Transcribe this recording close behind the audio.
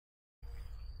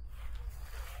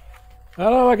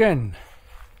Hello again.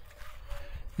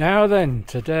 Now then,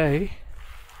 today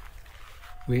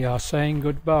we are saying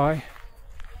goodbye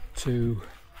to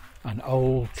an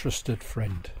old trusted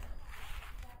friend.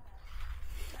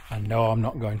 And no, I'm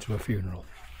not going to a funeral.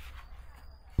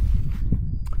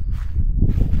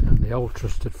 And the old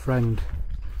trusted friend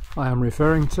I am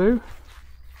referring to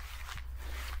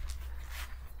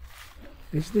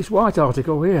is this white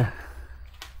article here.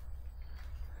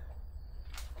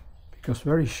 Because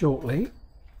very shortly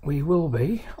we will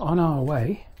be on our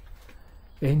way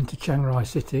into Chiang Rai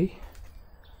City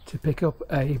to pick up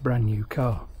a brand new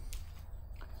car.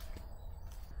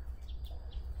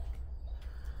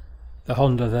 The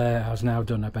Honda there has now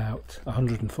done about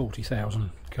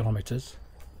 140,000 kilometres.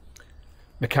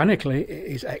 Mechanically it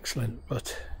is excellent,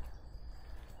 but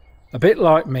a bit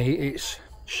like me, it's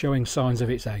showing signs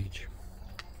of its age.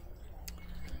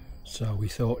 So we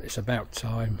thought it's about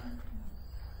time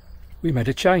we made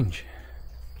a change.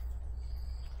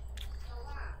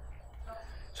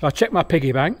 So I checked my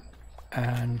piggy bank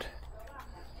and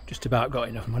just about got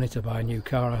enough money to buy a new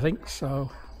car, I think.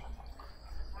 So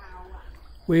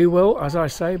we will, as I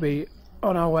say, be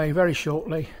on our way very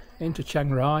shortly into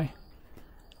Chiang Rai.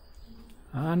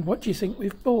 And what do you think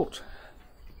we've bought?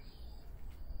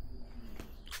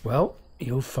 Well,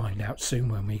 you'll find out soon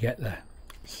when we get there.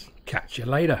 Catch you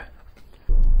later.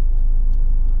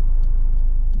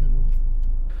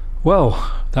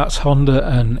 Well, that's Honda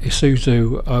and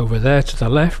Isuzu over there to the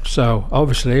left, so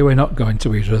obviously we're not going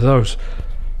to either of those.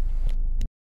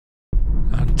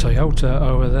 And Toyota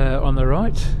over there on the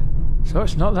right, so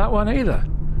it's not that one either,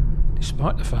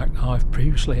 despite the fact I've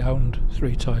previously owned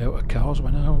 3 Toyota cars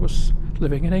when I was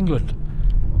living in England.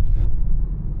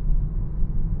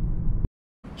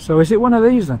 So is it one of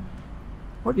these then?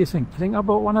 What do you think? Do you think I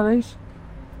bought one of these?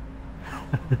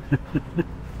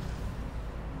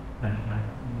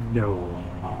 No.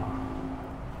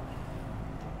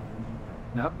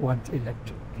 That one's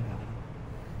electric.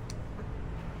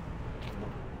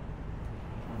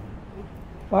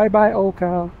 Bye bye, old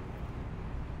car.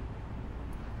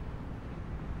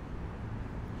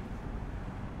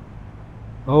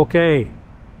 Okay,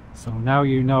 so now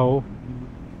you know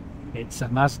it's a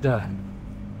Mazda.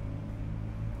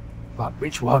 But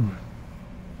which one?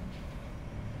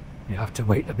 You have to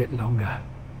wait a bit longer.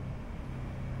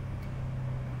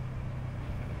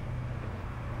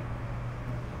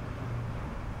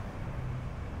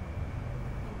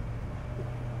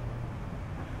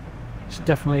 It's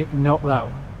definitely not that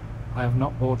one. I have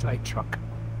not bought a truck.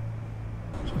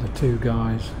 So the 2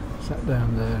 guys sat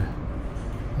down there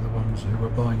are the ones who were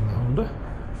buying the Honda.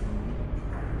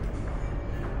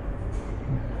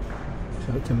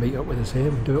 So to meet up with us here,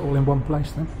 we'll do it all in one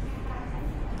place then.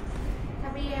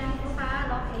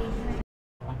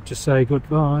 To say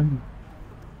goodbye.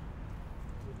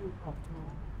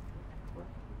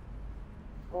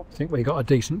 I think we got a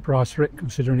decent price for it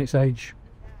considering its age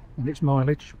and its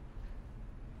mileage.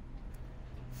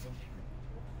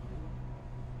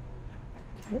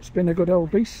 It's been a good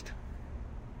old beast.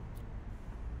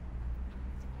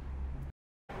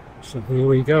 So here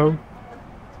we go.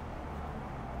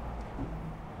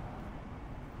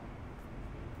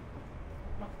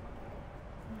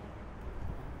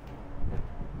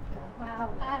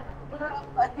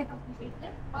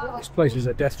 This place is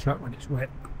a death trap when it's wet.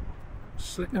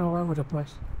 Slipping all over the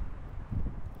place.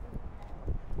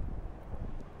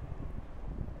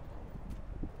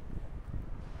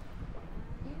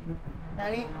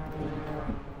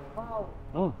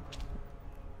 Oh,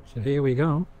 so here we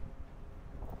go.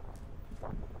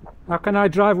 How can I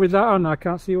drive with that on? I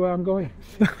can't see where I'm going.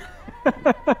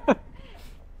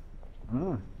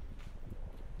 Ah.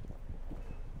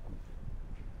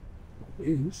 It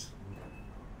is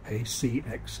a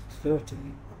CX-30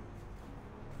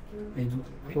 in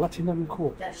platinum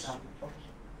quartz.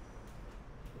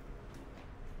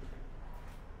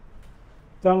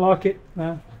 Don't like it?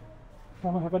 No.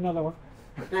 I'll have another one.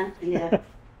 Yeah.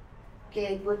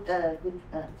 Okay, good,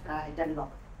 done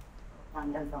lock.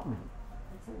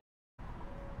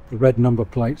 The red number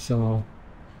plates are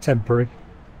temporary,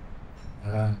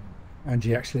 and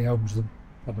he actually owns them,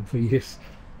 had them for years.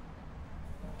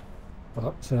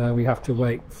 But we have to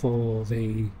wait for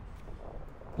the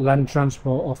Land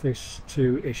Transport Office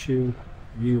to issue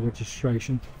new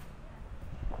registration.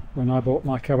 When I bought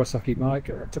my Kawasaki bike,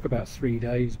 it took about 3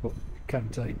 days, but it can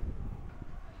take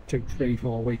 2, 3,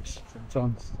 4 weeks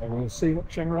sometimes. So we'll see what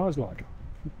Chiang Rai's like.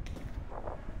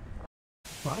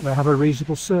 Right, they have a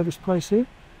reasonable service place here.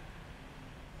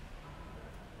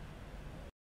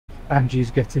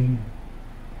 Angie's getting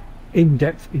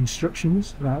in-depth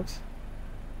instructions about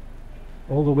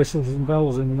all the whistles and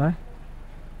bells in there.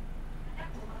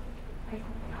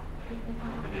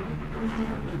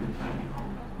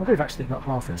 Well, they've actually got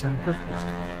half a tank of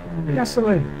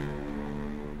gasoline,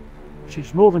 which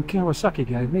is more than Kawasaki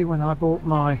gave me when I bought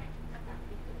my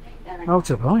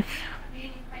motorbike.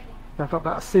 I've got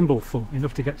about a thimbleful,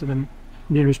 enough to get to the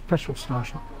nearest petrol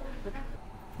station.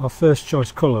 Our first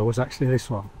choice colour was actually this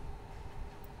one.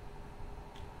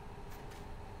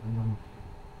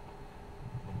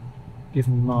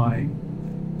 Given my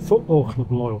football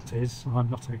club loyalties, I'm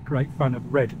not a great fan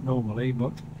of red normally,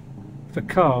 but for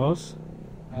cars,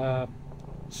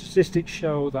 statistics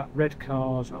show that red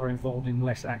cars are involved in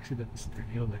less accidents than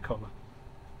the other colour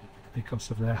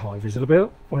because of their high visibility.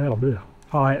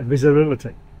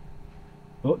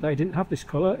 But they didn't have this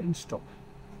colour in stock.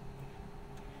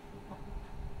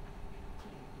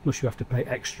 Plus you have to pay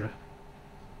extra.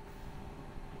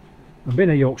 And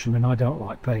being a Yorkshireman, I don't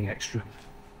like paying extra.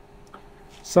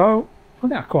 So I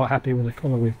think I'm quite happy with the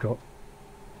colour we've got.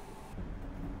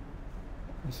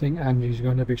 I think Andy's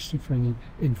going to be suffering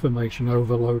information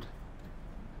overload.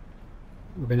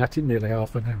 We've been at it nearly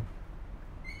half an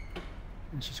hour.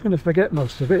 She's going to forget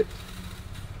most of it.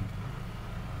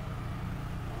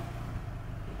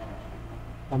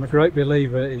 I'm a great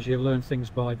believer is you learn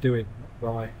things by doing,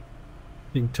 not by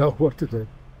being told what to do.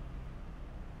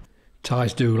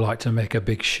 Thais do like to make a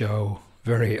big show,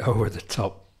 very over the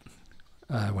top,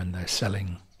 when they're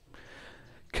selling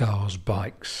cars,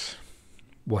 bikes,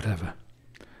 whatever.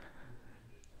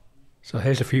 So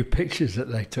here's a few pictures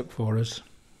that they took for us.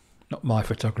 Not my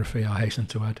photography, I hasten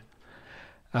to add.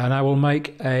 And I will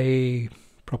make a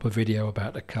proper video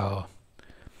about the car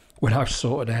when I've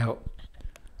sorted out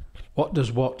what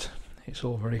does what. It's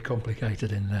all very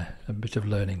complicated in there, a bit of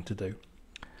learning to do.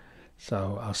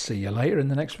 So I'll see you later in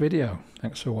the next video.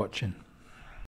 Thanks for watching.